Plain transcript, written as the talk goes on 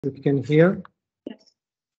You can hear? Yes.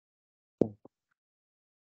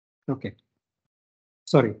 Okay,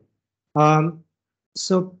 sorry.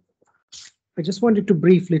 So I just wanted to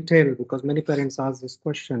briefly tell, because many parents ask this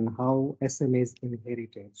question, how SMA is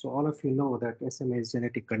inherited. So all of you know that SMA is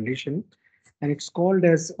genetic condition, and it's called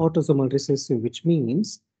as autosomal recessive, which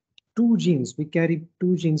means two genes. We carry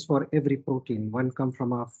two genes for every protein. One come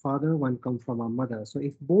from our father, one come from our mother. So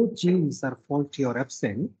if both genes are faulty or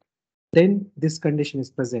absent, then this condition is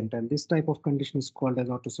present, and this type of condition is called as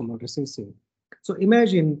autosomal recessive. So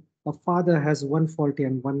imagine a father has one faulty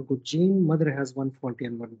and one good gene, mother has one faulty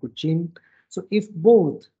and one good gene. So if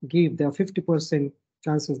both give, there are 50%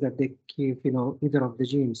 chances that they give, either of the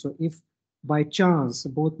genes. So if by chance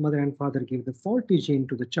both mother and father give the faulty gene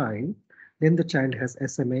to the child, then the child has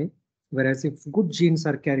SMA. Whereas if good genes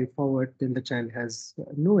are carried forward, then the child has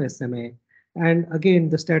no SMA. And again,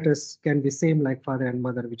 the status can be same like father and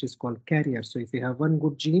mother, which is called carrier. So if you have one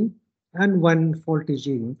good gene and one faulty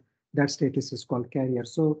gene, that status is called carrier.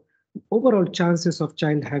 So overall chances of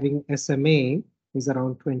child having SMA is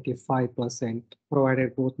around 25%,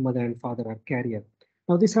 provided both mother and father are carrier.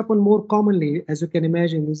 Now this happens more commonly, as you can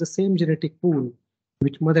imagine, is the same genetic pool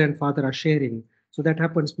which mother and father are sharing. So that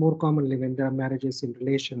happens more commonly when there are marriages in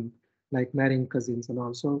relation, like marrying cousins and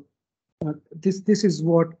all. So this is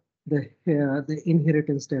what the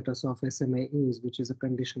inheritance status of SMA is, which is a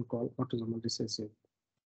condition called autosomal recessive.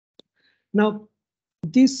 Now,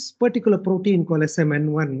 this particular protein called SMN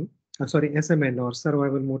or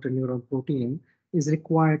survival motor neuron protein is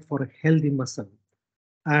required for a healthy muscle,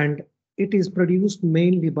 and it is produced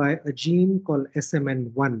mainly by a gene called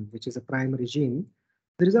SMN1, which is a primary gene.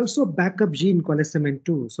 There is also a backup gene called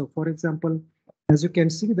SMN2. So, for example, as you can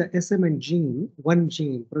see, the SMN gene, one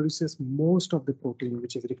gene, produces most of the protein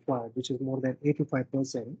which is required, which is more than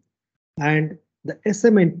 85%. And the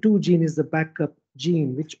SMN2 gene is the backup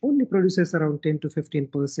gene, which only produces around 10 to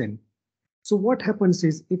 15%. So what happens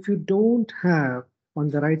is, if you don't have, on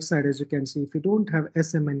the right side, as you can see, if you don't have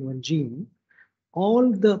SMN1 gene,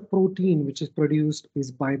 all the protein which is produced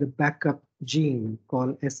is by the backup gene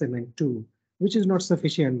called SMN2, which is not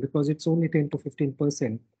sufficient because it's only 10 to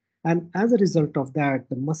 15%. And as a result of that,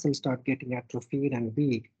 the muscles start getting atrophied and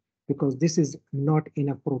weak because this is not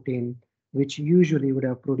enough protein, which usually would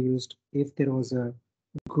have produced if there was a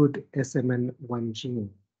good SMN1 gene.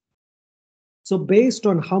 So based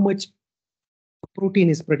on how much protein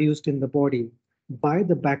is produced in the body by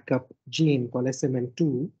the backup gene called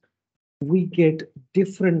SMN2, we get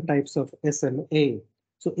different types of SMA.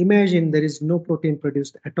 So imagine there is no protein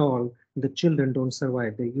produced at all, the children don't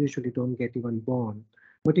survive, they usually don't get even born.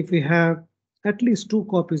 But if we have at least two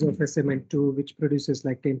copies of SMN2, which produces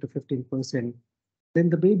like 10 to 15%, then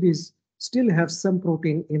the babies still have some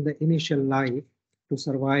protein in the initial life to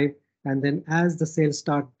survive. And then as the cells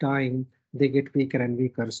start dying, they get weaker and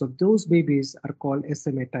weaker. So those babies are called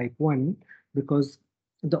SMA type 1 because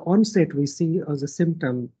the onset we see as a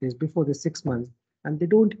symptom is before the 6 months, and they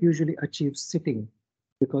don't usually achieve sitting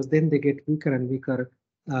because then they get weaker and weaker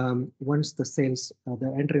once the cells, the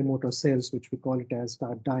enteromotor cells, which we call it as,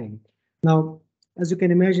 start dying. Now, as you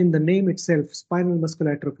can imagine, the name itself, spinal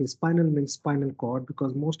muscular atrophy, spinal means spinal cord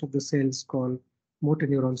because most of the cells called motor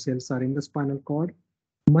neuron cells are in the spinal cord.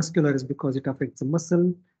 Muscular is because it affects the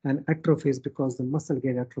muscle, and atrophy is because the muscle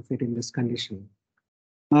get atrophied in this condition.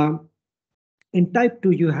 Um, in type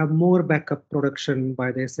 2, you have more backup production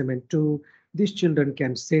by the SMN2. These children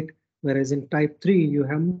can sit, whereas in type 3, you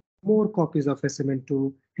have more copies of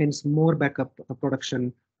SMN2, hence more backup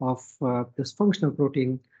production of this functional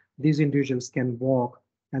protein. These individuals can walk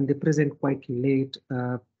and they present quite late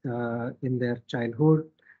in their childhood.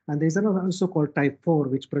 And there's another also called type 4,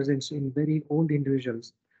 which presents in very old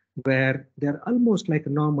individuals where they're almost like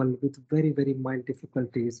normal with very, very mild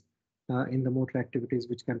difficulties in the motor activities,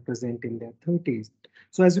 which can present in their 30s.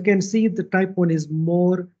 So as you can see, the type 1 is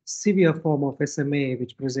more severe form of SMA,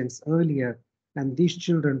 which presents earlier, and these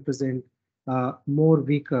children present more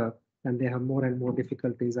weaker, and they have more and more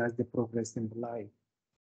difficulties as they progress in life.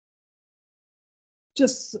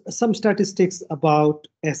 Just some statistics about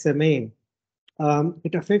SMA.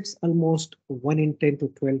 It affects almost 1 in 10 to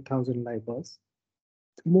 12,000 live births.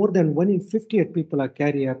 More than 1 in 58 people are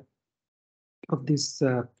carrier of this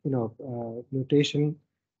mutation.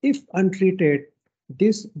 If untreated,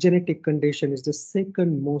 this genetic condition is the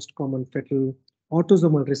second most common fatal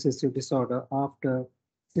autosomal recessive disorder after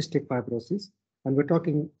cystic fibrosis. And we're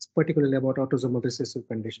talking particularly about autosomal recessive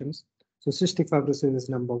conditions. So cystic fibrosis is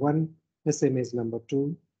number 1, SMA is number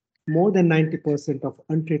 2. More than 90% of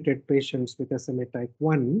untreated patients with SMA type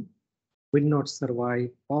 1 will not survive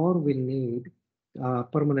or will need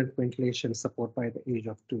permanent ventilation support by the age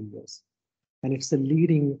of 2 years. And it's a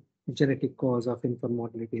leading genetic cause of infant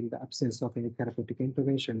mortality in the absence of any therapeutic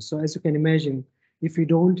intervention. So as you can imagine, if you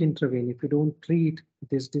don't intervene, if you don't treat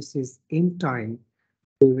this disease in time,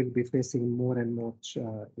 we will be facing more and more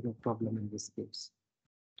problem in this case.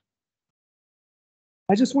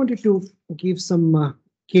 I just wanted to give some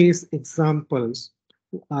case examples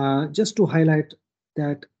just to highlight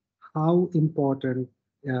that how important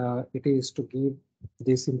it is to give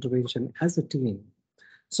this intervention as a team.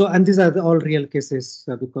 So, and these are all real cases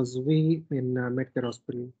because we in Medcare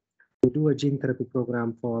Hospital, we do a gene therapy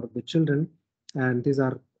program for the children. And these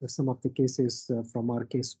are some of the cases from our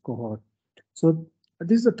case cohort. So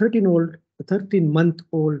this is a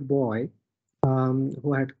 13-month-old boy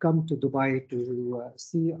who had come to Dubai to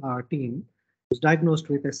see our team, was diagnosed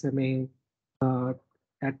with SMA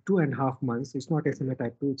at 2.5 months. It's not SMA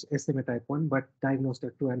type 2, it's SMA type 1, but diagnosed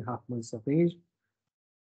at 2.5 months of age.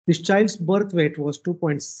 This child's birth weight was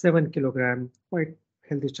 2.7 kilogram, quite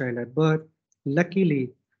healthy child at birth.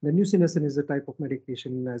 Luckily, the nusinersen is a type of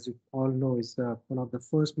medication, as you all know, is one of the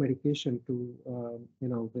first medication to,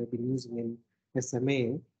 we've been using in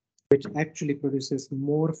SMA, which actually produces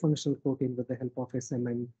more functional protein with the help of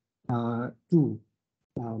SMN2,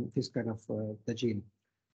 this kind of the gene.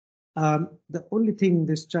 The only thing,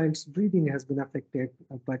 this child's breathing has been affected,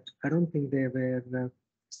 but I don't think they were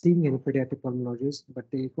seeing any pediatric pulmonologist, but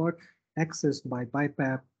they got access by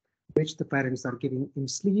BiPAP, which the parents are giving in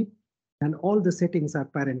sleep. And all the settings are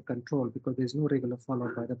parent controlled because there's no regular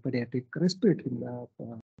follow-up by the pediatric respiratory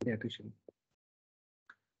pediatrician.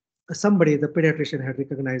 Somebody, the pediatrician, had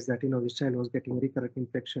recognized that this child was getting recurrent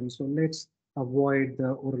infection, so let's avoid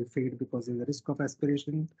the oral feed because there's a risk of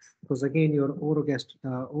aspiration. Because again, your oral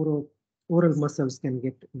muscles can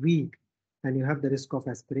get weak, and you have the risk of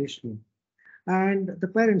aspiration. And the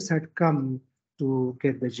parents had come to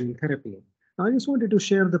get the gene therapy. Now, I just wanted to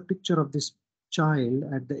share the picture of this child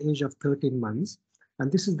at the age of 13 months, and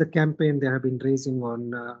this is the campaign they have been raising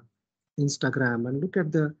on Instagram. And look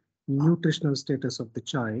at the nutritional status of the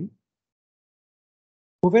child.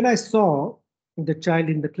 When I saw the child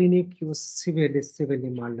in the clinic, he was severely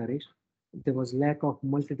malnourished. There was lack of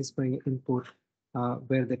multidisciplinary input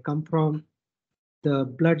where they come from. The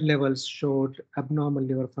blood levels showed abnormal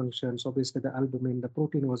liver functions. Obviously, the albumin, the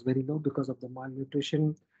protein was very low because of the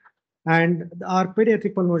malnutrition. And our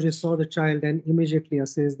pediatric pulmonologist saw the child and immediately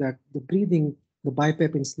assessed that the breathing, the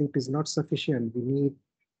BiPAP in sleep is not sufficient. We need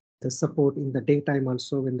the support in the daytime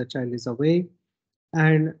also when the child is awake.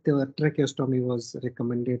 And the tracheostomy was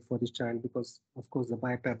recommended for this child because, of course, the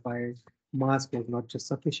BiPAP by mask was not just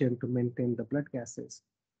sufficient to maintain the blood gases.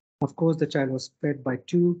 Of course, the child was fed by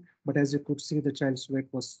tube, but as you could see, the child's weight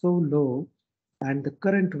was so low. And the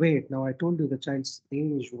current weight, now I told you the child's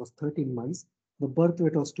age was 13 months. The birth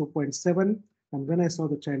weight was 2.7. And when I saw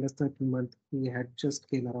the child as 13 months, he had just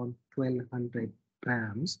gained around 1,200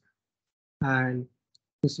 grams. And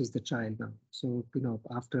this is the child now. So,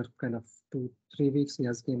 after kind of 2-3 weeks, he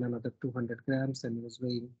has gained another 200 grams and he was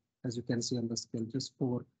weighing, as you can see on the scale, just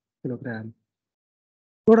 4 kilograms.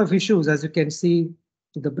 A lot of issues, as you can see,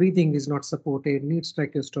 the breathing is not supported, needs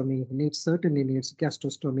tracheostomy, certainly needs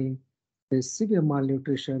gastrostomy. There's severe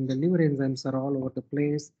malnutrition, the liver enzymes are all over the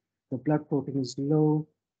place, the blood protein is low,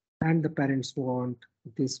 and the parents want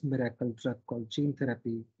this miracle drug called gene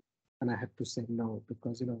therapy. And I have to say no,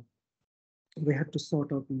 because, we have to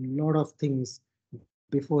sort out a lot of things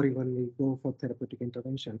before even we go for therapeutic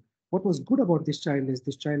intervention. What was good about this child is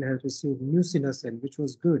this child has received nusinersen, which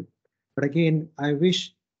was good. But again, I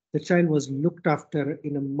wish the child was looked after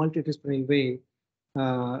in a multidisciplinary way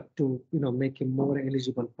to make him more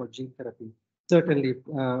eligible for gene therapy. Certainly,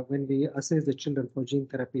 when we assess the children for gene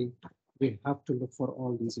therapy, we have to look for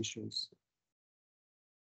all these issues.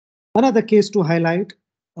 Another case to highlight,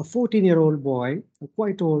 a 14-year-old boy,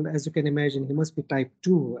 quite old, as you can imagine, he must be type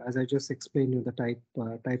 2, as I just explained you the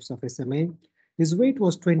types of SMA. His weight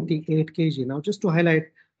was 28 kg. Now, just to highlight,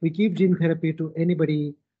 we give gene therapy to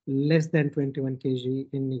anybody less than 21 kg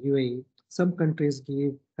in UAE. Some countries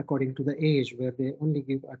give according to the age, where they only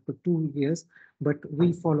give up to 2 years, but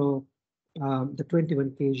we follow the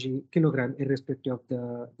 21 kilogram irrespective of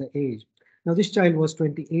the age. Now, this child was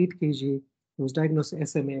 28 kg. He was diagnosed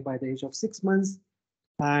SMA by the age of 6 months.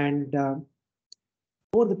 And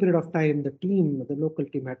over the period of time, the local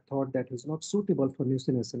team had thought that he's not suitable for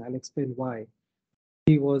nusinersen. I'll explain why.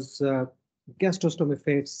 He was gastrostomy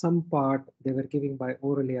fed, some part they were giving by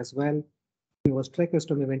orally as well. He was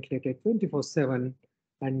tracheostomy ventilated 24/7.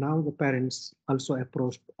 And now the parents also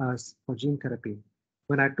approached us for gene therapy.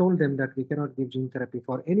 When I told them that we cannot give gene therapy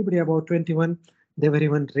for anybody above 21, They were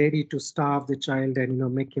even ready to starve the child and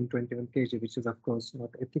make him 21 kg, which is of course not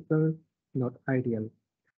ethical, not ideal.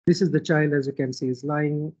 This is the child, as you can see, is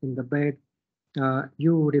lying in the bed.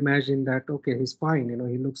 You would imagine that okay, he's fine,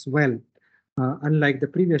 he looks well. Unlike the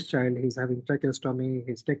previous child, he's having tracheostomy,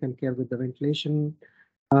 he's taken care with the ventilation.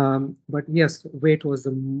 But yes, weight was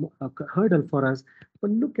a hurdle for us.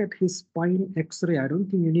 But look at his spine X-ray. I don't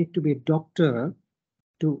think you need to be a doctor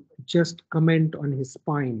to just comment on his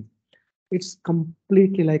spine. It's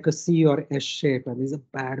completely like a C or S shape, and there's a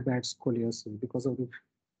bad scoliosis because of the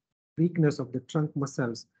weakness of the trunk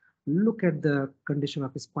muscles. Look at the condition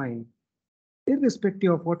of his spine.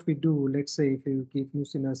 Irrespective of what we do, let's say if you give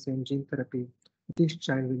mucinous and gene therapy, this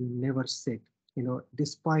child will never sit.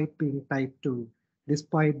 Despite being type 2,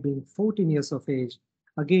 despite being 14 years of age.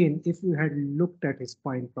 Again, if you had looked at his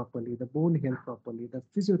spine properly, the bone health properly, the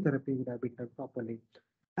physiotherapy would have been done properly.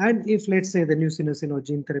 And if, let's say, the mucinous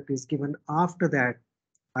gene therapy is given after that,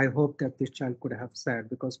 I hope that this child could have sat,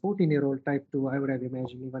 because 14-year-old type 2, I would have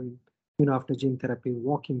imagined even after gene therapy,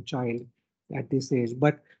 walking child at this age.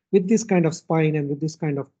 But with this kind of spine and with this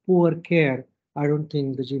kind of poor care, I don't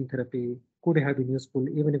think the gene therapy could have been useful,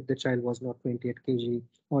 even if the child was not 28 kg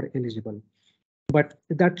or eligible. But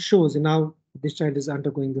that shows now this child is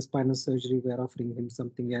undergoing the spinal surgery. We are offering him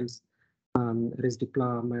something else,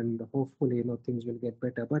 risdiplam, and hopefully things will get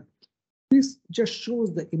better. But this just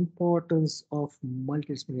shows the importance of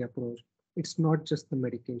multidisciplinary approach. It's not just the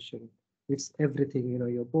medication, it's everything,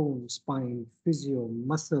 your bones, spine, physio,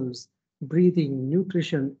 muscles, breathing,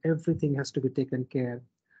 nutrition, everything has to be taken care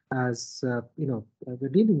as, we're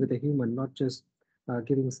dealing with a human, not just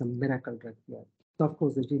giving some miracle drug here. So of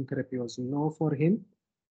course, the gene therapy was no for him.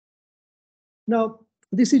 Now,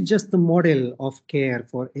 this is just the model of care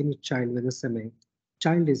for any child with SMA.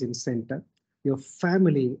 Child is in center. Your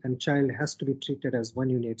family and child has to be treated as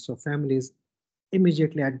one unit. So family is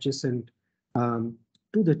immediately adjacent to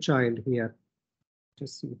the child here.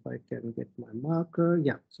 Just see if I can get my marker.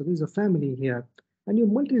 Yeah, so there's a family here. And your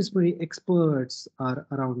multidisciplinary experts are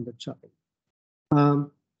around the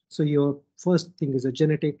child. So your first thing is a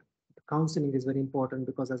genetic. Counseling is very important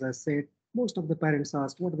because, as I said, most of the parents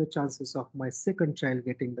asked, what are the chances of my second child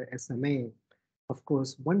getting the SMA? Of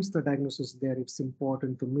course, once the diagnosis is there, it's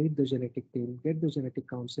important to meet the genetic team, get the genetic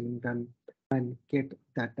counseling done, and get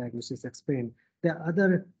that diagnosis explained. There are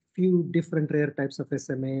other few different rare types of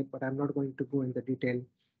SMA, but I'm not going to go into detail.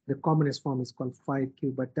 The commonest form is called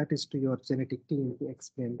 5q, but that is to your genetic team to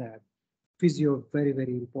explain that. Physio, very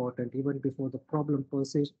important. Even before the problem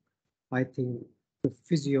persists, I think the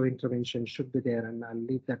physio intervention should be there, and I'll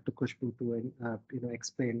leave that to Kushbu to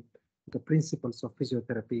explain the principles of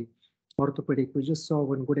physiotherapy. Orthopedic, we just saw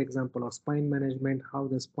one good example of spine management, how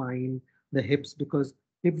the spine, the hips, because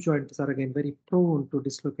hip joints are again very prone to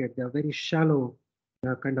dislocate. They are very shallow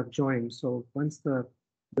kind of joints. So once the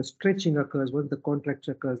stretching occurs, once the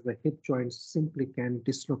contracture occurs, the hip joints simply can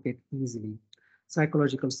dislocate easily.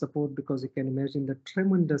 Psychological support, because you can imagine the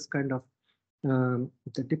tremendous kind of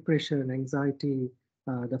the depression, anxiety,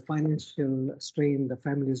 the financial strain the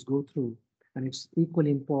families go through. And it's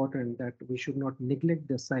equally important that we should not neglect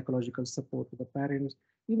the psychological support to the parents,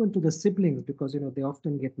 even to the siblings, because they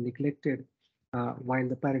often get neglected while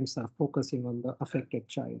the parents are focusing on the affected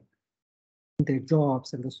child. Their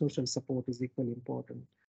jobs and the social support is equally important.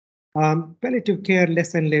 Palliative care,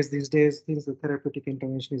 less and less these days, since the therapeutic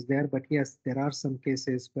intervention is there. But yes, there are some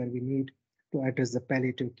cases where we need to address the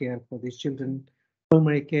palliative care for these children.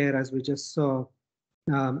 Pulmonary care, as we just saw,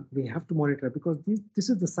 we have to monitor, because this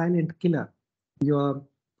is the silent killer. Your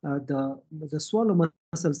the swallow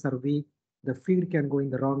muscles are weak. The feed can go in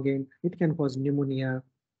the wrong end. It can cause pneumonia.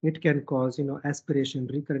 It can cause aspiration,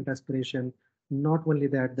 recurrent aspiration. Not only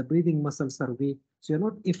that, the breathing muscles are weak, so you're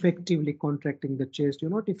not effectively contracting the chest. You're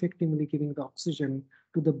not effectively giving the oxygen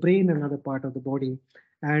to the brain and other part of the body.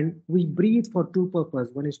 And we breathe for two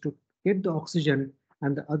purposes. One is to get the oxygen,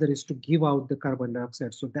 and the other is to give out the carbon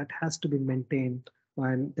dioxide. So that has to be maintained,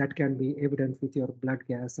 and that can be evident with your blood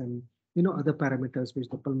gas and other parameters which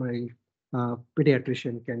the pulmonary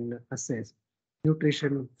pediatrician can assess.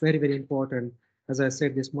 Nutrition, very important. As I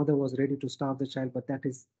said, this mother was ready to starve the child, but that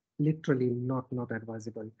is literally not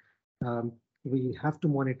advisable. We have to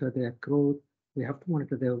monitor their growth. We have to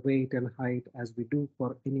monitor their weight and height as we do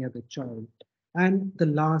for any other child. And the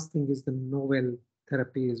last thing is the novel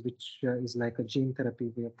therapies, which is like a gene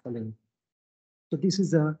therapy we are calling. So this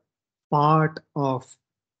is a part of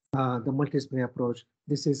the multidisciplinary approach.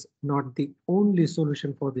 This is not the only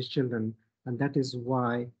solution for these children, and that is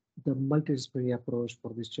why the multidisciplinary approach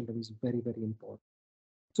for these children is very important.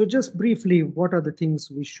 So just briefly, what are the things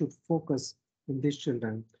we should focus in these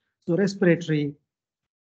children? So respiratory,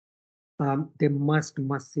 they must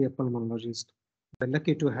see a pulmonologist. We're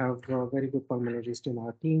lucky to have a very good pulmonologist in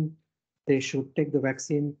our team. They should take the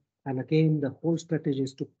vaccine. And again, the whole strategy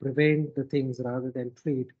is to prevent the things rather than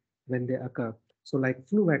treat when they occur. So like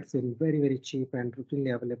flu vaccine, very, very cheap and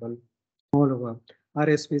routinely available all over.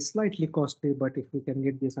 RSV is slightly costly, but if we can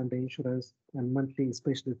get this under insurance and monthly,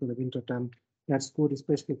 especially for the winter time, that's good,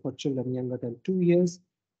 especially for children younger than 2 years.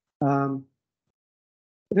 Um,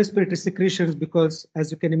 Respiratory secretions, because as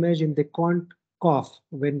you can imagine, they can't cough.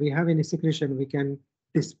 When we have any secretion, we can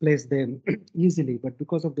displace them easily, but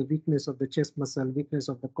because of the weakness of the chest muscle, weakness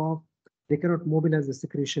of the cough, they cannot mobilize the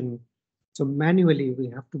secretion. So manually we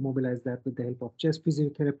have to mobilize that with the help of chest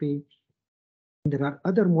physiotherapy. There are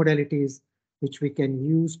other modalities which we can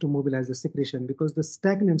use to mobilize the secretion, because the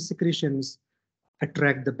stagnant secretions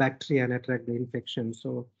attract the bacteria and attract the infection.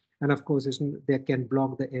 So, and of course, they can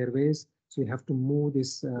block the airways. So you have to move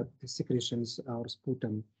these secretions or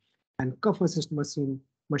sputum. And cough assist machine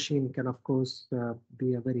can, of course,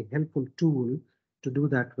 be a very helpful tool to do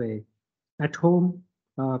that way. At home,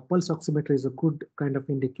 pulse oximeter is a good kind of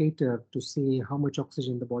indicator to see how much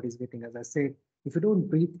oxygen the body is getting. As I said, if you don't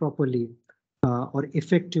breathe properly or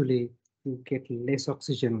effectively, you get less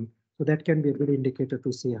oxygen. So that can be a good indicator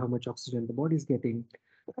to see how much oxygen the body is getting.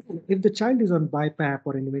 If the child is on BiPAP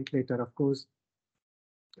or in ventilator, of course,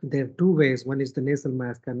 there are two ways. One is the nasal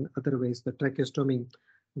mask, and other way is the tracheostomy.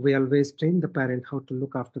 We always train the parent how to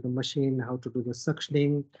look after the machine, how to do the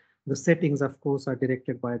suctioning. The settings, of course, are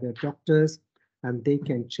directed by their doctors, and they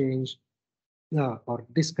can change or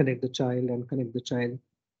disconnect the child and connect the child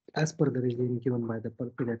as per the regime given by the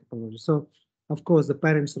pediatric pathologist. So, of course, the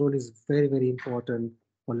parent's role is very, very important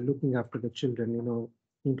for looking after the children,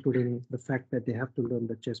 including the fact that they have to learn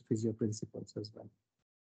the chest physio principles as well.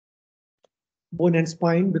 Bone and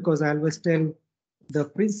spine, because I always tell the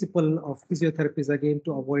principle of physiotherapy is again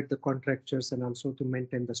to avoid the contractures and also to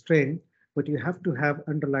maintain the strain, but you have to have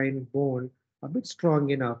underlying bone a bit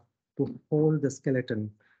strong enough to hold the skeleton.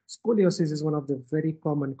 Scoliosis is one of the very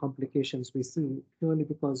common complications we see, purely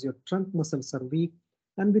because your trunk muscles are weak,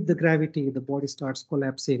 and with the gravity, the body starts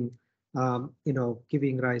collapsing,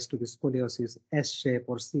 giving rise to the scoliosis, S-shape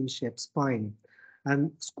or C-shaped spine. And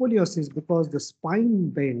scoliosis, because the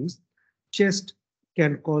spine bends, chest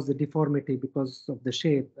can cause the deformity because of the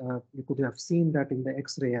shape. You could have seen that in the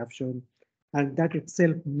X-ray I've shown, and that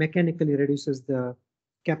itself mechanically reduces the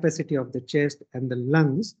capacity of the chest and the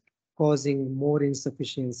lungs, causing more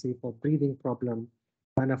insufficiency for breathing problem.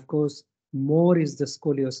 And of course, more is the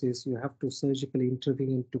scoliosis. You have to surgically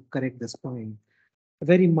intervene to correct the spine.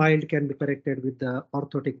 Very mild can be corrected with the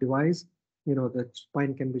orthotic device. The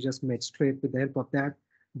spine can be just made straight with the help of that.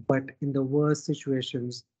 But in the worst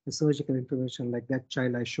situations, the surgical intervention like that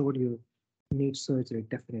child I showed you needs surgery,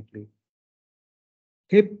 definitely.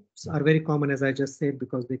 Hips are very common, as I just said,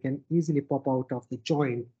 because they can easily pop out of the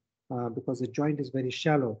joint because the joint is very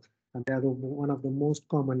shallow, and they are one of the most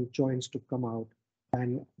common joints to come out.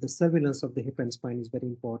 And the surveillance of the hip and spine is very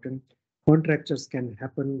important. Contractures can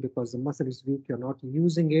happen because the muscle is weak, you're not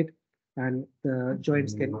using it, and the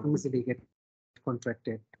joints can easily get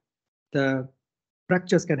contracted. The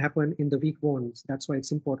fractures can happen in the weak bones. That's why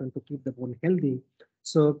it's important to keep the bone healthy.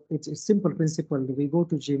 So it's a simple principle. We go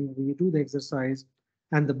to gym, we do the exercise,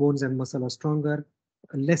 and the bones and muscle are stronger.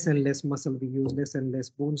 Less and less muscle we use, less and less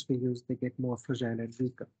bones we use, they get more fragile and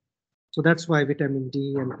weaker. So that's why vitamin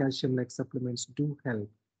D and calcium like supplements do help.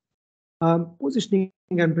 Positioning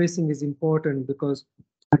and bracing is important because,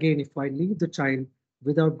 again, if I leave the child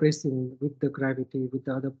without bracing, with the gravity, with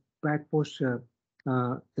the other bad posture,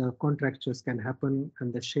 the contractures can happen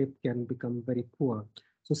and the shape can become very poor.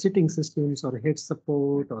 So sitting systems or head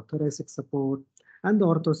support or thoracic support and the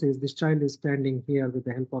orthosis, this child is standing here with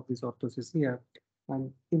the help of this orthosis here.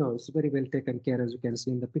 And, it's very well taken care, as you can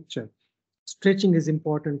see in the picture. Stretching is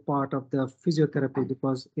important part of the physiotherapy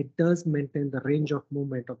because it does maintain the range of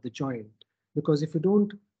movement of the joint. Because if you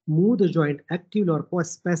don't move the joint actively or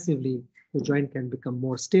passively, the joint can become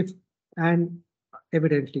more stiff and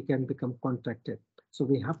evidently can become contracted. So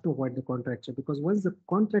we have to avoid the contracture, because once the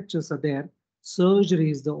contractures are there, surgery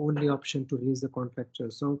is the only option to release the contracture.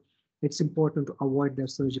 So it's important to avoid their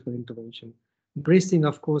surgical intervention. Bracing,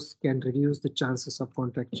 of course, can reduce the chances of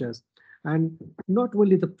contractures. And not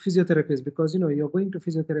only the physiotherapists, because you're going to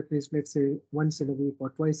physiotherapists, let's say once in a week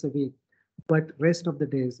or twice a week, but rest of the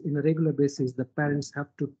days, in a regular basis, the parents have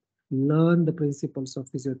to learn the principles of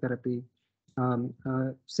physiotherapy,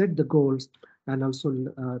 set the goals, and also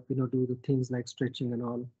do the things like stretching and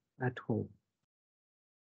all at home.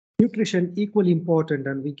 Nutrition equally important,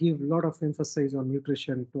 and we give a lot of emphasis on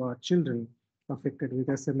nutrition to our children. affected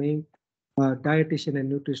with SMA. Dietitian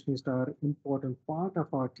and nutritionist are important part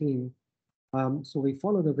of our team. So we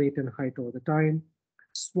follow the weight and height over the time.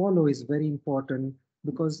 Swallow is very important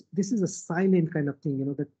because this is a silent kind of thing,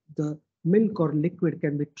 that the milk or liquid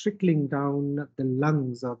can be trickling down the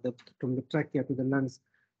lungs or from the trachea to the lungs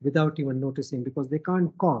without even noticing because they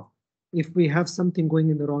can't cough. If we have something going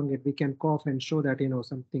in the wrong way, we can cough and show that,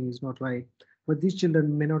 something is not right. But these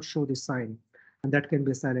children may not show this sign, and that can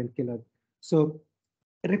be a silent killer. So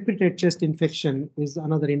repeated chest infection is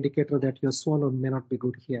another indicator that your swallow may not be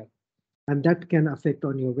good here, and that can affect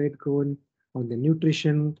on your weight gain, on the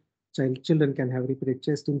nutrition. Children can have repeated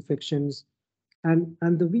chest infections, and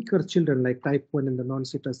the weaker children like type 1 and the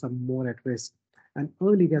non-sitters are more at risk. And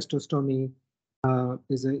early gastrostomy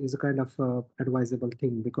is a kind of advisable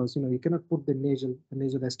thing because you cannot put the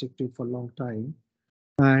nasogastric tube for a long time,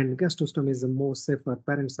 and gastrostomy is the most safer.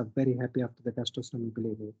 Parents are very happy after the gastrostomy,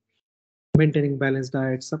 believe me. Maintaining balanced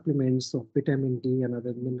diet, supplements of vitamin D and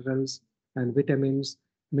other minerals and vitamins,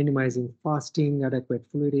 minimizing fasting, adequate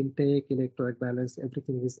fluid intake, electrolyte balance,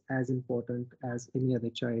 everything is as important as any other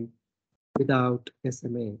child without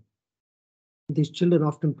SMA. These children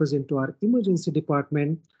often present to our emergency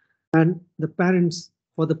department, and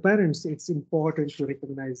for the parents, it's important to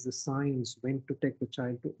recognize the signs when to take the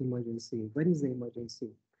child to emergency. When is the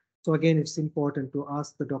emergency? So again, it's important to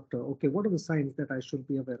ask the doctor, okay, what are the signs that I should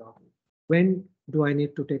be aware of? When do I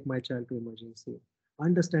need to take my child to emergency?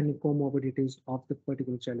 Understanding comorbidities of the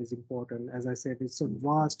particular child is important. As I said, it's a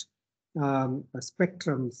vast a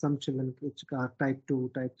spectrum. Some children which are type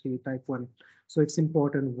 2, type 3, type 1. So it's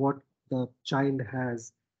important what the child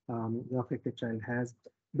has, the affected child has.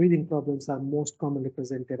 Breathing problems are most commonly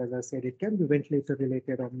presented. As I said, it can be ventilator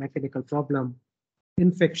related or mechanical problem.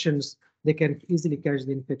 Infections, they can easily catch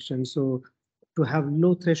the infection. So to have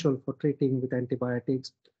low threshold for treating with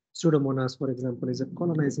antibiotics, Pseudomonas, for example, is a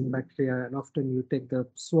colonizing bacteria, and often you take the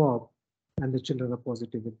swab and the children are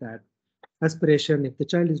positive with that. Aspiration, if the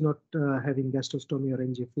child is not having gastrostomy or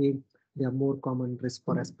NGFE, they are more common risk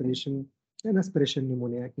for aspiration and aspiration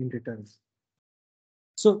pneumonia in return.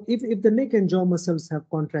 So if the neck and jaw muscles have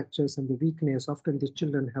contractures and the weakness, often these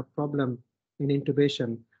children have problem in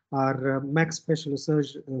intubation. Our Max special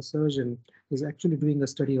surgeon is actually doing a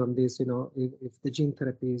study on this, if the gene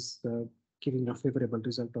therapy is giving a favorable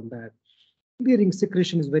result on that. Clearing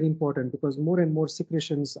secretion is very important because more and more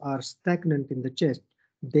secretions are stagnant in the chest.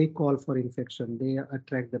 They call for infection, they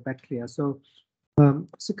attract the bacteria. So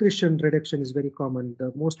secretion reduction is very common.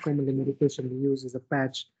 The most commonly medication we use is a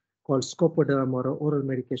patch called scopoderm or an oral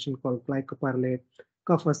medication called glycopyrrolate.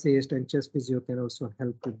 Cough assist and chest physio can also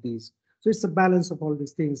help with these. So it's a balance of all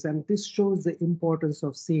these things. And this shows the importance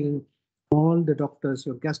of seeing all the doctors,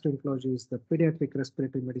 your gastroenterologist, the pediatric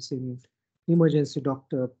respiratory medicine, emergency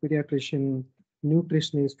doctor, pediatrician,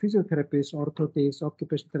 nutritionist, physiotherapist, orthotist,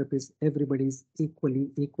 occupational therapist, everybody is equally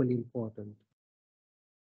important.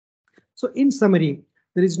 So in summary,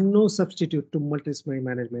 there is no substitute to multidisciplinary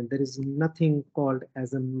management. There is nothing called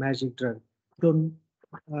as a magic drug.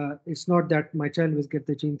 It's not that my child will get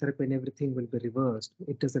the gene therapy and everything will be reversed.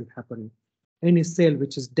 It doesn't happen. Any cell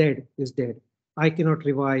which is dead is dead. I cannot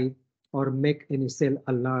revive or make any cell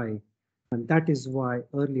alive. And that is why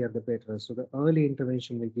earlier the better. So the early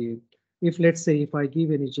intervention we give, if let's say if I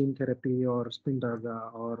give any gene therapy or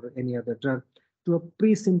Spinraza or any other drug to a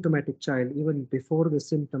pre-symptomatic child, even before the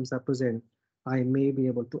symptoms are present, I may be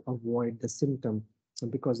able to avoid the symptom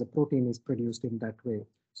because the protein is produced in that way.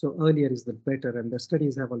 So earlier is the better, and the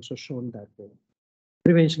studies have also shown that way.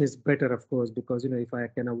 Prevention is better, of course, because if I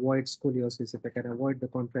can avoid scoliosis, if I can avoid the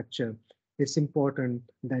contracture, it's important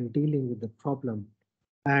than dealing with the problem.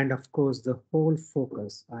 And of course, the whole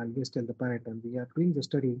focus, I always tell the parent, and we are doing the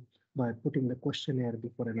study by putting the questionnaire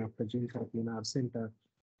before and after gene therapy in our center,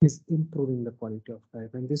 is improving the quality of life.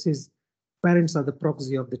 And this is, parents are the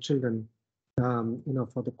proxy of the children,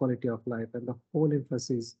 for the quality of life. And the whole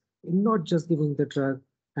emphasis in not just giving the drug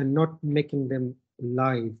and not making them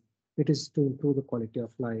live, it is to improve the quality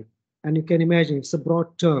of life. And you can imagine it's a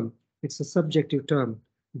broad term, it's a subjective term,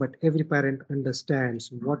 but every parent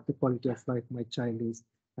understands what the quality of life my child is.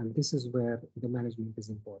 And this is where the management is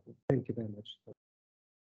important. Thank you very much.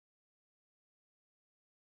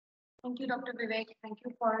 Thank you, Dr. Vivek. Thank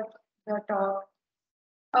you for the talk.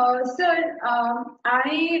 Sir,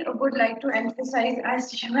 I would like to emphasize,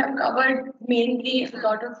 as you have covered mainly a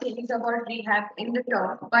lot of things about rehab in the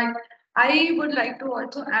talk, but I would like to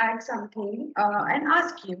also add something and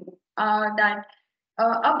ask you that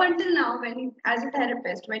up until now, when as a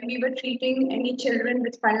therapist, when we were treating any children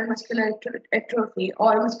with spinal muscular atrophy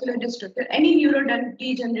or muscular dystrophy, any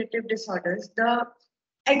neurodegenerative disorders, the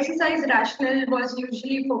exercise rationale was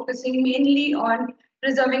usually focusing mainly on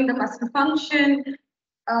preserving the muscle function,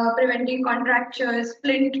 preventing contractures,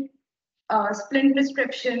 splint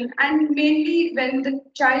prescription, and mainly when the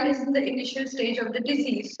child is in the initial stage of the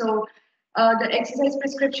disease. So the exercise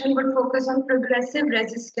prescription would focus on progressive,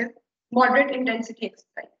 resistive, moderate intensity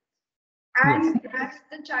exercise. Yes. And as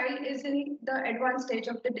the child is in the advanced stage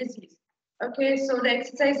of the disease. Okay, so the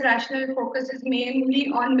exercise rationale focuses mainly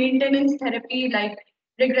on maintenance therapy like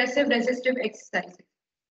regressive resistive exercises.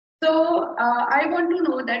 So I want to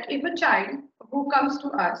know that if a child who comes to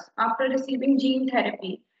us after receiving gene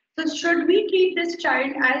therapy, so should we treat this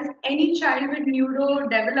child as any child with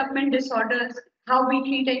neurodevelopment disorders, how we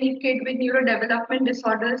treat any kid with neurodevelopment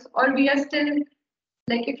disorders, or we are still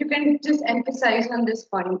like if you can just emphasize on this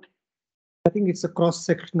point. I think it's a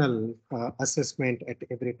cross-sectional assessment at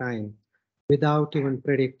every time without even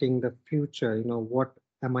predicting the future. What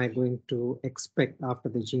am I going to expect after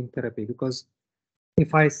the gene therapy? Because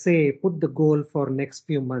if I say put the goal for next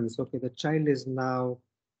few months, okay, the child is now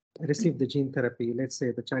receive the gene therapy. Let's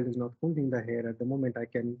say the child is not holding the hair at the moment. I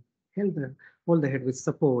can hold the head with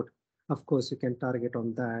support. Of course, you can target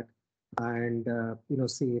on that and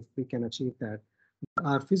see if we can achieve that.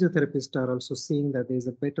 Our physiotherapists are also seeing that there is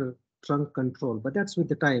a better trunk control, but that's with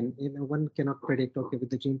the time. One cannot predict, okay, with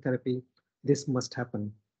the gene therapy, this must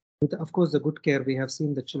happen. With, of course, the good care, we have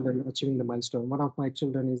seen the children achieving the milestone. One of my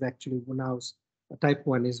children is actually now type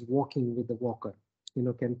 1 is walking with the walker,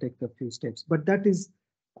 can take a few steps. But that is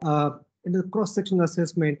in the cross-sectional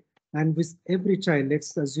assessment, and with every child,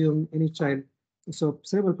 let's assume any child, so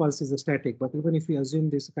cerebral palsy is a static, but even if we assume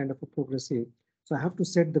this kind of a progressive, so I have to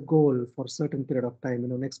set the goal for a certain period of time,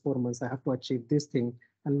 next 4 months, I have to achieve this thing,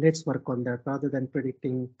 and let's work on that rather than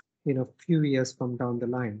predicting, few years from down the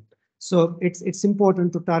line. So it's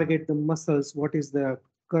important to target the muscles, what is the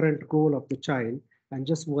current goal of the child, and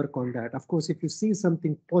just work on that. Of course, if you see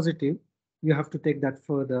something positive, you have to take that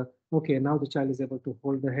further. Okay, now the child is able to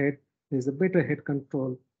hold the head, there's a better head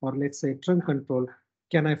control, or let's say trunk control.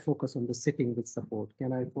 Can I focus on the sitting with support?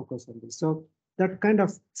 Can I focus on this? So that kind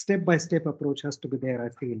of step-by-step approach has to be there, I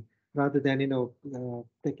feel, rather than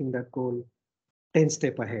taking that goal 10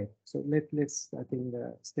 step ahead. So let's I think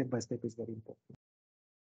step by step is very important.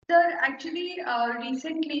 Sir, actually,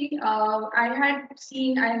 recently I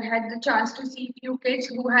had the chance to see few kids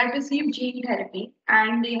who had received gene therapy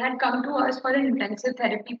and they had come to us for an intensive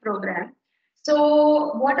therapy program.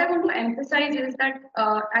 So what I want to emphasize is that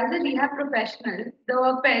as a rehab professional,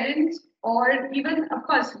 the parents or even, of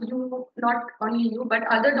course, you, not only you, but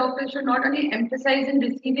other doctors should not only emphasize in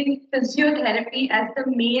receiving physiotherapy as the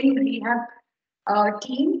main rehab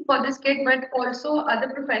team for this kid, but also other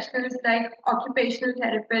professionals like occupational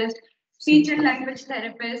therapist, speech and language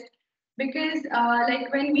therapist. Because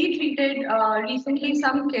like when we treated recently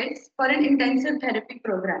some kids for an intensive therapy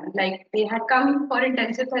program, like they had come for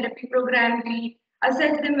intensive therapy program, we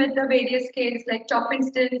assessed them with the various scales like chop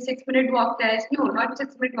instance, 6-minute walk test. No, not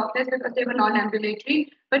 6-minute walk test because they were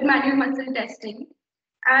non-ambulatory, but manual muscle testing.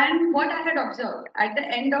 And what I had observed at the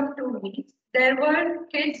end of 2 weeks, there were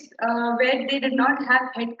kids where they did not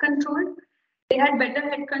have head control. They had better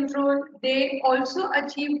head control. They also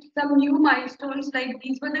achieved some new milestones. Like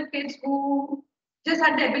these were the kids who just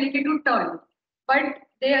had the ability to turn, but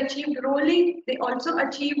they achieved rolling. They also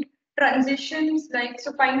achieved transitions like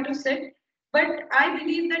supine to sit. But I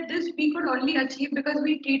believe that this we could only achieve because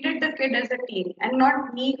we treated the kid as a team and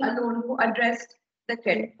not me alone who addressed the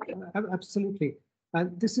kid. Absolutely.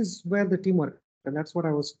 And this is where the teamwork, and that's what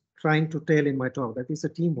I was trying to tell in my talk, that it's a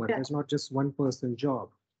teamwork. Yeah. It's not just one person job.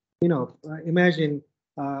 Imagine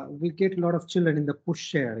we get a lot of children in the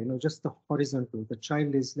push chair, just the horizontal. The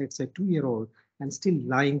child is, let's say, 2-year-old and still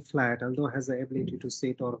lying flat, although has the ability to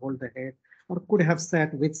sit or hold the head, or could have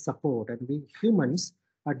sat with support. And we humans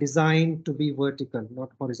are designed to be vertical,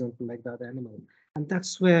 not horizontal like the other animal. And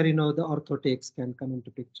that's where, the orthotics can come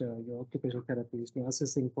into picture, your occupational therapies,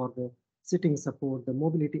 assessing for the sitting support, the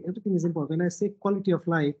mobility, everything is important. When I say quality of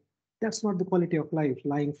life, that's not the quality of life,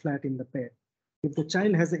 lying flat in the bed. If the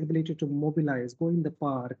child has the ability to mobilize, go in the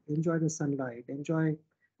park, enjoy the sunlight, enjoy,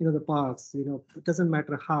 the parks, it doesn't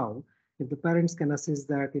matter how, if the parents can assist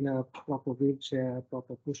that in a proper wheelchair,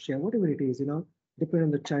 proper pushchair, whatever it is, depend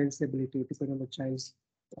on the child's ability, depend on the child's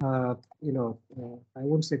I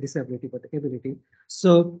won't say disability, but ability.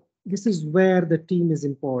 So this is where the team is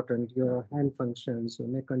important, your hand functions, your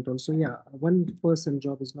neck control. So yeah, one person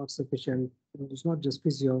job is not sufficient. It's not just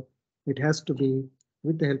physio. It has to be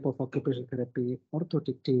with the help of occupational therapy,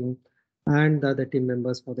 orthotic team, and the other team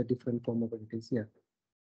members for the different comorbidities. Yeah.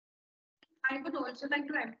 I would also like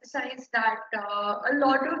to emphasize that a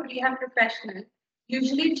lot of rehab professionals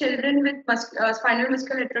usually children with spinal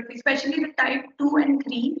muscular atrophy, especially the type 2 and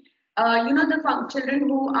 3, the children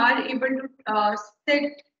who are able to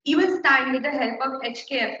sit, even stand with the help of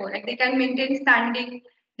HKFO, like they can maintain standing.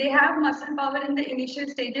 They have muscle power in the initial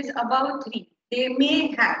stages above 3. They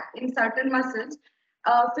may have in certain muscles.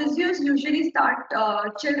 Physios usually start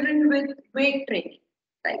children with weight training,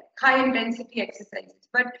 like high intensity exercises.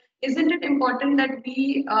 But isn't it important that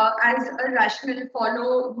we, as a rational,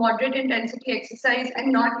 follow moderate intensity exercise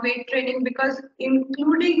and not weight training? Because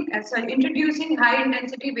introducing high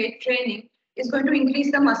intensity weight training is going to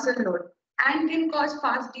increase the muscle load and can cause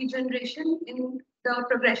fast degeneration in the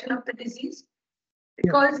progression of the disease.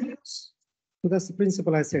 Because so that's the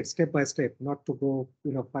principle I said, step by step, not to go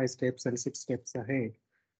 5 steps and 6 steps ahead.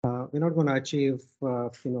 We're not going to achieve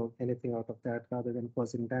anything out of that rather than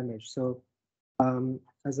causing damage. So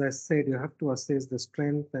as I said, you have to assess the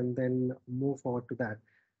strength and then move forward to that.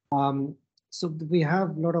 So we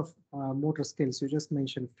have a lot of motor skills. You just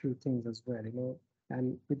mentioned a few things as well,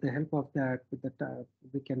 and with the help of that,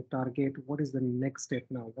 we can target what is the next step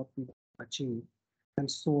now, what we achieve, and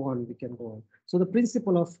so on. We can go on. So the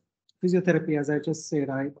principle of physiotherapy, as I just said,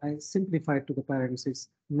 I simplified to the parents is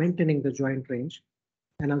maintaining the joint range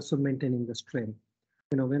and also maintaining the strength.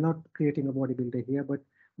 We're not creating a bodybuilder here, but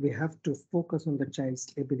we have to focus on the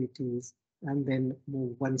child's abilities and then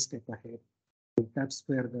move one step ahead. That's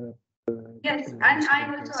where the yes, and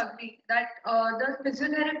I also agree that the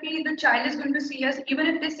physiotherapy, the child is going to see us, even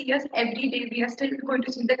if they see us every day, we are still going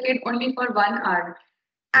to see the kid only for 1 hour.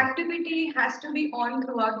 Activity has to be on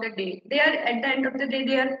throughout the day. They are, at the end of the day,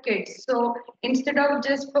 they are kids. So instead of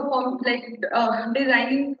just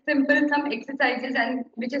designing some exercises and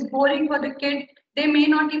which is boring for the kid, they may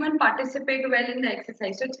not even participate well in the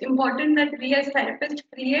exercise. So it's important that we as therapists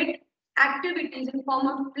create activities in form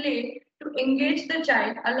of play to engage the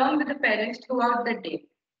child along with the parents throughout the day,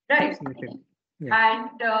 right? Yeah.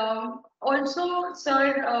 And also,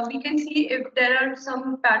 sir, we can see if there are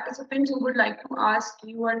some participants who would like to ask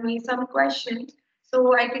you or me some questions.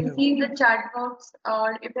 So I can see the chat box,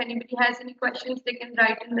 or if anybody has any questions, they can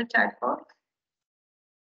write in the chat box.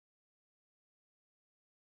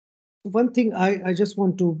 One thing I just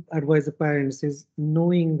want to advise the parents is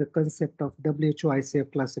knowing the concept of WHO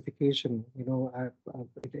ICF classification. It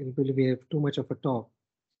will be too much of a talk.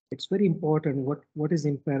 It's very important what is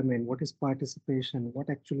impairment, what is participation, what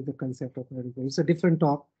actually the concept of hereditary. It's a different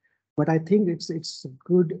talk, but I think it's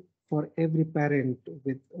good for every parent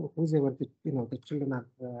with whoever the children are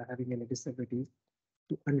having any disabilities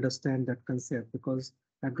to understand that concept, because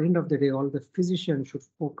at the end of the day, all the physicians should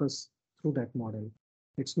focus through that model.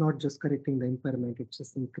 It's not just correcting the impairment, it's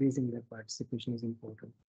just increasing their participation is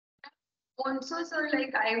important. Also, sir,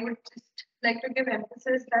 I would just like to give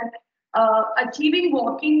emphasis that achieving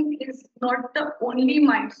walking is not the only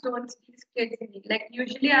milestones these kids need. Like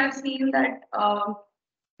usually I've seen that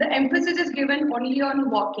the emphasis is given only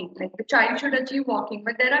on walking, like the child should achieve walking,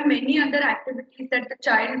 but there are many other activities that the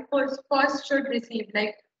child first should receive.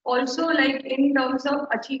 Like also, like in terms of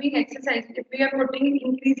achieving exercise, if we are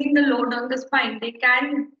increasing the load on the spine, they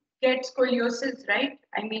can get scoliosis, right?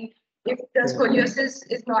 I mean, if the scoliosis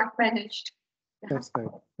is not managed. That's right.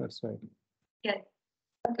 That's right. Yes.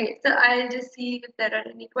 Okay, so I'll just see if there are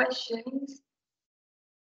any questions.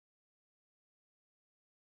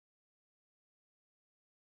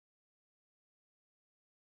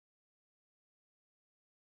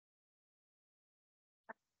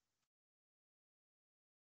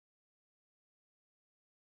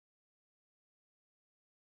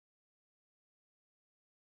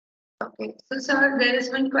 Okay, so sir, there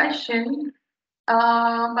is one question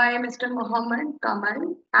by Mr. Muhammad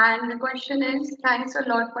Kamal, and the question is, thanks a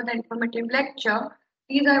lot for the informative lecture.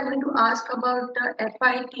 Please, I want to ask about the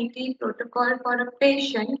FITT protocol for a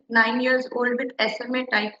patient 9 years old with SMA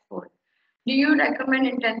type 4. Do you recommend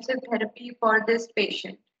intensive therapy for this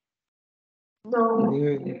patient? So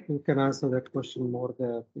you can answer that question more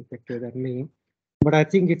effective than me, but I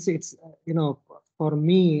think it's for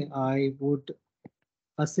me, I would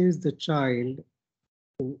assess the child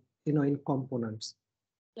in components.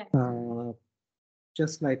 yes.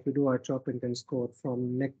 Just like we do our chop and score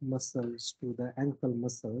from neck muscles to the ankle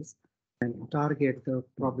muscles and target the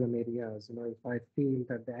problem areas. If I feel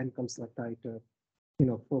that the ankles are tighter,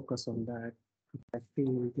 focus on that. If I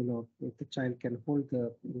feel, if the child can hold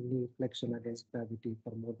the knee flexion against gravity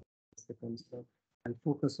for more seconds, I'll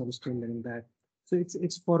focus on strengthening that. So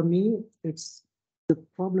it's for me, it's the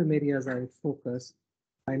problem areas I focus.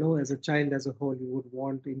 I know as a child as a whole, you would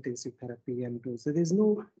want intensive therapy and do. So there's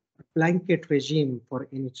no blanket regime for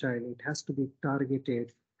any child. It has to be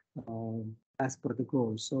targeted as per the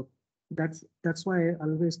goal. So that's why I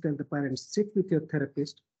always tell the parents, sit with your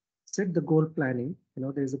therapist, set the goal planning.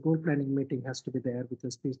 There's a goal planning meeting has to be there with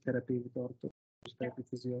the speech therapy, with ortho therapy,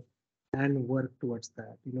 physio, and work towards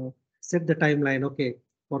that. Set the timeline. Okay,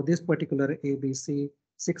 for this particular ABC,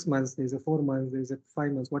 6 months, there's a 4 months, there's a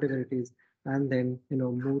 5 months, whatever it is, and then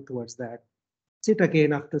move towards that. Sit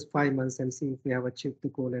again after 5 months and see if we have achieved the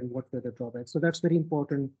goal and what were the drawbacks. So that's very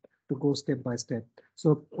important to go step by step.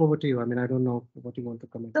 So over to you. I mean, I don't know what you want to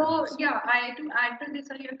comment. So yeah, I to add to this,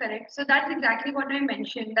 you're correct. So that's exactly what I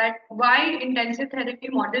mentioned. That why intensive therapy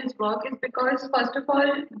models work is because first of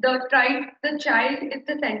all, the child is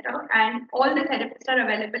the center, and all the therapists are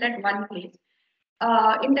available at one place.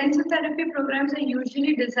 Intensive therapy programs are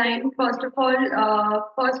usually designed, first of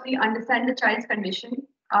all, first we understand the child's condition.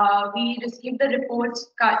 We receive the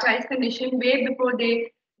reports, child's condition way before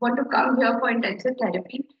they want to come here for intensive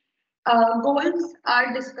therapy. Goals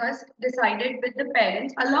are discussed, decided with the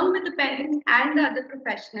parents, along with the parents and the other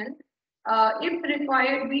professional. If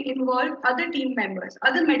required, we involve other team members,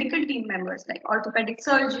 other medical team members like orthopedic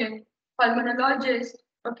surgeon, pulmonologist.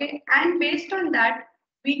 Okay, and based on that,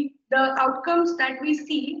 the outcomes that we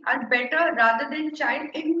see are better rather than child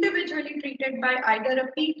individually treated by either a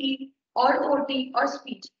PT or OT or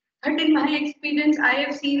speech. But in my experience, I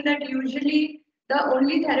have seen that usually the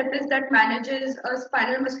only therapist that manages a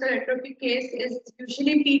spinal muscular atrophy case is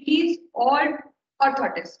usually PTs or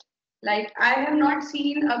orthotists. Like I have not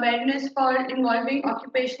seen awareness for involving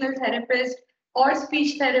occupational therapist or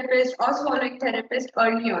speech therapist or swallowing therapist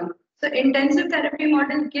early on. So intensive therapy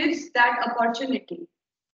model gives that opportunity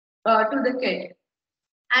to the kid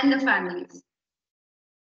and the families.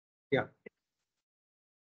 Yeah.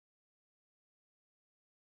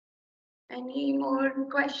 Any more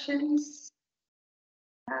questions?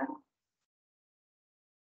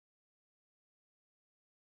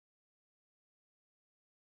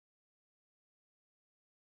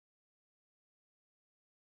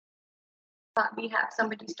 We have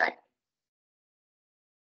somebody start.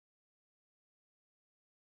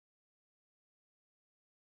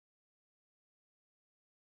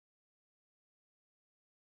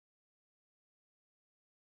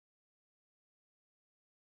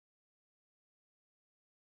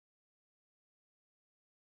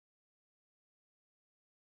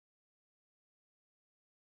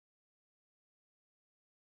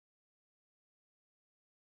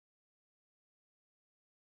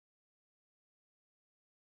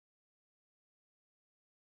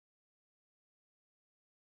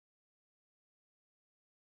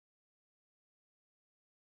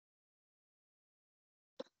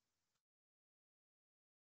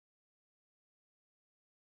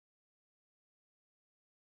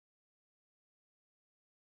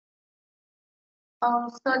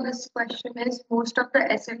 So this question is most of the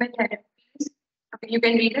SMA therapies. Okay, you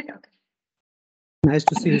can read it. Okay. Nice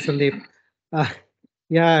to see you, Sandeep.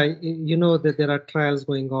 Yeah, you know that there are trials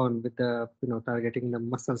going on with the targeting the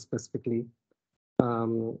muscle specifically,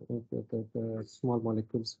 the small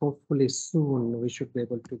molecules. Hopefully soon we should be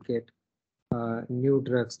able to get new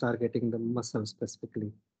drugs targeting the muscle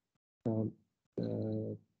specifically. Um,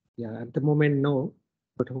 yeah, at the moment no,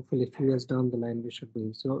 but hopefully a few years down the line we should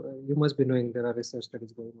be. So you must be knowing there are research that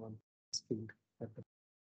is going on in this field.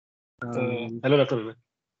 Hello, Dr. Vivek.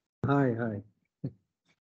 Hi, hi.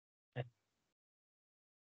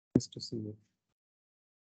 Nice to see you.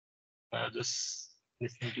 Just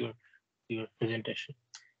listening to your presentation.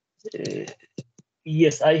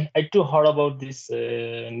 Yes, I too heard about this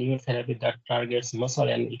new therapy that targets muscle,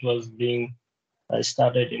 and it was being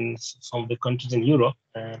started in some of the countries in Europe,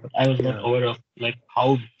 but I was not aware of like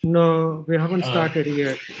how. No, we haven't started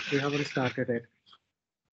yet. We haven't started it.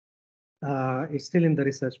 It's still in the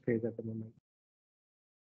research phase at the moment.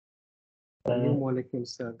 New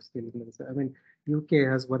molecules are still in the research. I mean, UK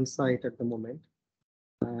has one site at the moment,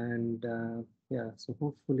 and yeah, so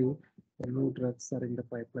hopefully the new drugs are in the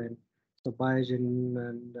pipeline. So Biogen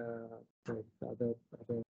and the other.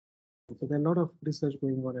 So there are a lot of research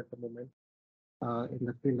going on at the moment in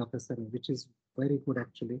the field of SMA, which is very good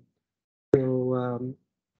actually. So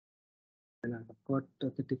and I've got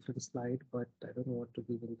the different slide, but I don't know what to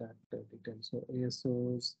give in that detail. So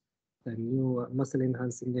ASOs, the new muscle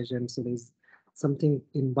enhancing agent. So there's something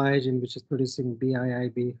in Biogen which is producing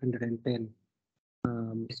BIIB 110.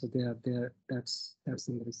 So they are there. That's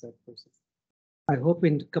in the research process. I hope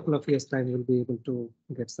in a couple of years' time we'll be able to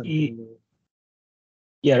get something new.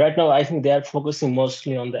 Yeah, right now I think they are focusing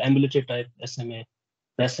mostly on the ambulatory type SMA.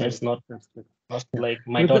 That's not like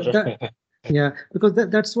my daughter. Yeah, because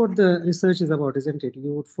that's what the research is about, isn't it?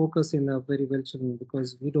 You would focus in a very well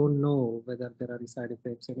because we don't know whether there are side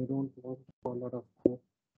effects, and we don't want a lot of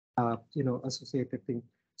associated thing.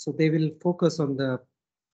 So they will focus on the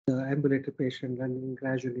ambulatory patient and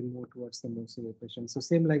gradually move towards the more severe patient. So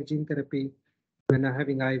same like gene therapy, when I'm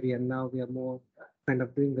having IV, and now we are more kind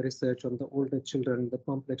of doing the research on the older children, the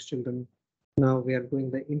complex children. Now we are doing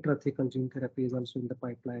the intrathecal gene therapy is also in the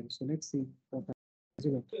pipeline. So let's see what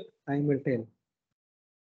happens. Time will tell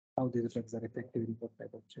how these drugs are effective in what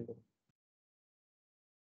type of children.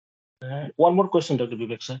 One more question, Dr.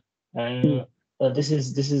 Vivek, sir. This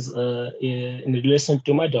is in relation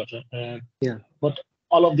to my daughter. Yeah. But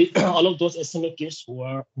all of those SMA kids who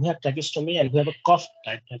have tracheostomy and who have a cough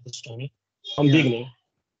type tracheostomy from beginning.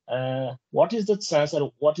 What is the chance,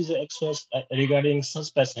 or what is the experience regarding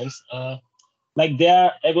such patients? Like they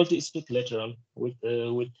are able to speak later on with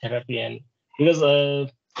therapy, and because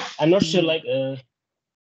I'm not sure, like.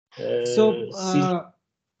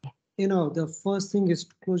 The first thing is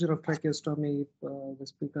closure of tracheostomy, the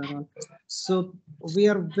speaker on. So we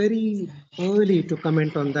are very early to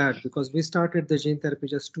comment on that because we started the gene therapy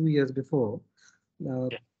just 2 years before.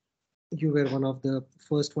 You were one of the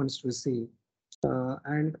first ones to receive.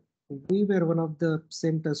 And we were one of the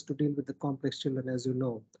centers to deal with the complex children, as you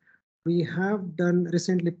know. We have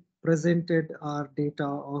recently presented our data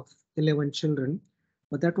of 11 children,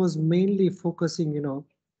 but that was mainly focusing,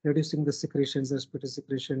 reducing the secretions, respiratory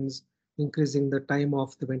secretions, increasing the time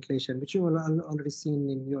of the ventilation, which you all already seen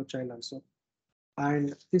in your child also.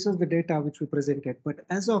 And this was the data which we presented. But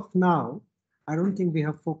as of now, I don't think we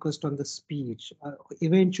have focused on the speech.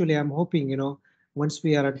 Eventually, I'm hoping, once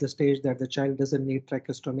we are at the stage that the child doesn't need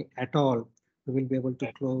tracheostomy at all, we will be able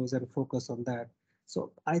to close and focus on that.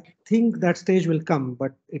 So I think that stage will come,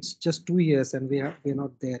 but it's just 2 years and we're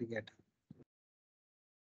not there yet.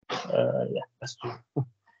 Yeah, that's true.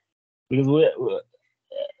 Because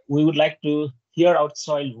we would like to hear our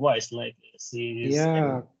child voice, like she is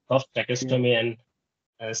cough tracheostomy and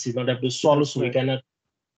she's not able to swallow, so we cannot.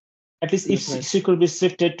 At least if she could be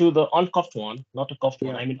shifted to the uncuffed one, not a cuffed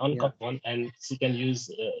one. I mean uncuffed one, and she can use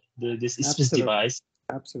this speech device.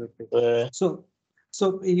 Absolutely. So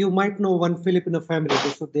you might know one Filipino family.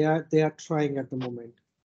 So they are trying at the moment.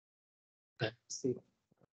 See,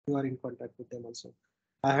 you are in contact with them also.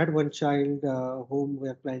 I had one child whom we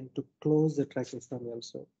are planning to close the tracheostomy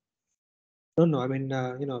also. Don't know. I mean,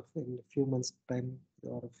 in a few months' time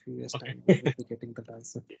or a few years' time, we will be getting the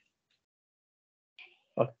answer.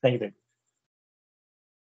 Okay, thank you.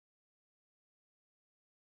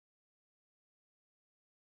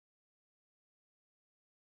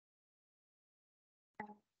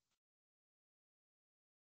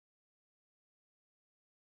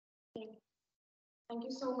 Thank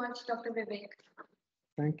you so much, Dr. Vivek.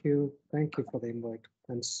 Thank you. Thank you for the invite.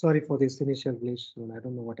 I'm sorry for this initial glitch. I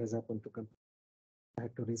don't know what has happened to come. I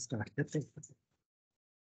had to restart. We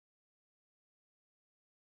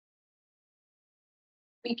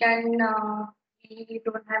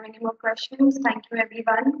don't have any more questions. Thank you,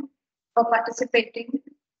 everyone, for participating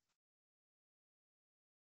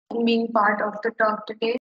and being part of the talk today.